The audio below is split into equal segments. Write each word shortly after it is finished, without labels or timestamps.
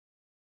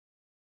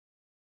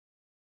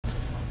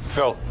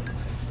Phil,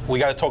 we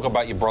got to talk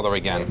about your brother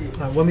again.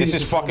 This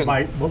is fucking.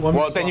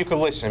 Well, then you can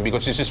listen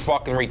because this is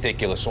fucking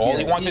ridiculous. All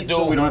he wants to do.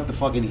 So we don't have to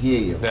fucking hear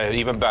you.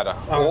 Even better.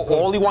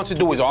 All he wants to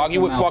do is argue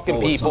with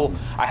fucking people.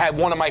 I had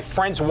one of my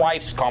friend's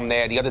wives come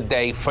there the other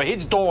day for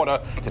his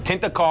daughter to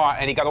tint the car,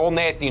 and he got all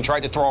nasty and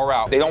tried to throw her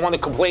out. They don't want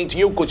to complain to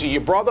you because he's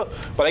your brother,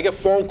 but I get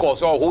phone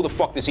calls. Oh, who the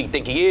fuck does he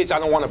think he is? I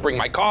don't want to bring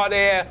my car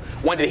there.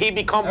 When did he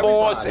become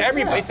boss?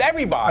 It's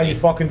everybody. Are you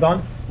fucking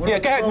done? Yeah,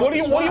 go ahead. What do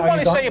you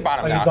want to say about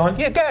him now? Are you done?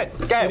 Yeah, go ahead.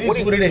 Go ahead. It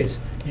is what it is.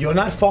 You're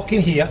not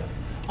fucking here.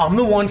 I'm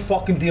the one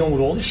fucking dealing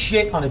with all this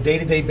shit on a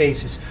day-to-day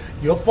basis.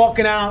 You're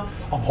fucking out.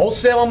 I'm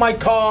wholesaling my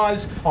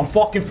cars. I'm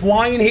fucking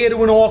flying here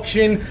to an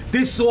auction.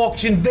 This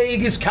auction,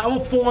 Vegas,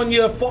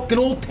 California, fucking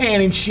all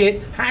tan and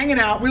shit. Hanging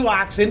out,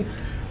 relaxing.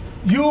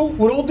 You,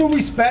 with all due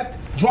respect,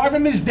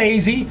 driving Miss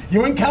Daisy.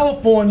 You're in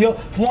California,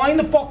 flying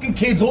the fucking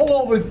kids all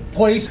over the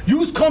place.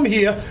 You's come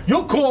here.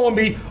 You're calling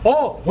me.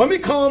 Oh, let me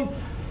come.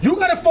 You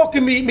gotta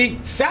fucking meet me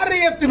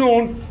Saturday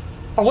afternoon.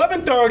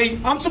 11:30,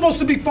 I'm supposed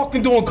to be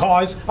fucking doing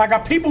cars. I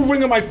got people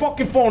ringing my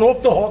fucking phone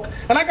off the hook,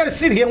 and I gotta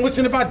sit here and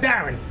listen about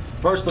Darren.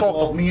 First of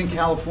all, me in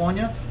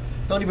California,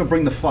 don't even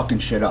bring the fucking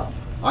shit up.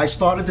 I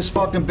started this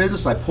fucking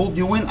business, I pulled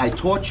you in, I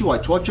taught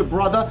your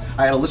brother,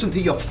 I had to listen to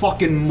your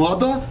fucking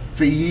mother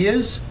for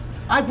years.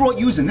 I brought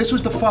you in, this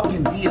was the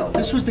fucking deal.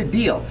 This was the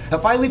deal.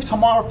 If I leave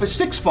tomorrow for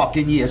 6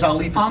 fucking years, I'll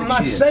leave for 6 years. I'm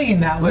not saying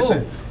that,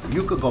 listen,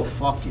 you could go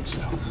fuck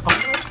yourself.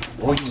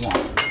 All you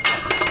want.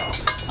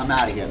 I'm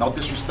out of here. No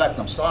disrespect.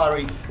 I'm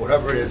sorry.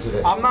 Whatever it is, it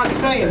is. I'm not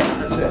saying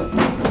That's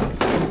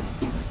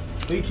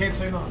it. He can't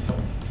say nothing to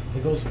him. He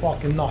goes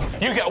fucking nuts.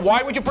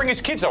 Why would you bring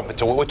his kids over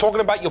to it? We're talking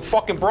about your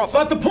fucking brother.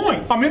 That's not the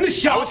point. I'm in the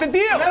shop. What's the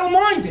deal? And I don't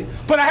mind it,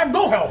 but I have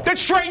no help. Then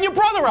straighten your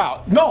brother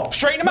out. No.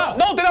 Straighten him out.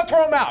 No, then I'll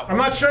throw him out. I'm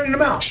not straightening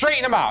him out.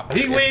 Straighten him out.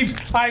 He leaves,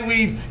 I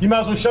leave. You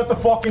might as well shut the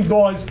fucking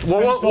doors.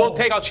 Well, we'll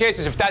take our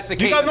chances if that's the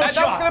case. You got no that's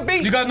shot. How it's gonna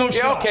be. You got no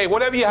shot. Okay,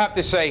 whatever you have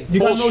to say. You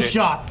Bullshit. got no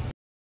shot.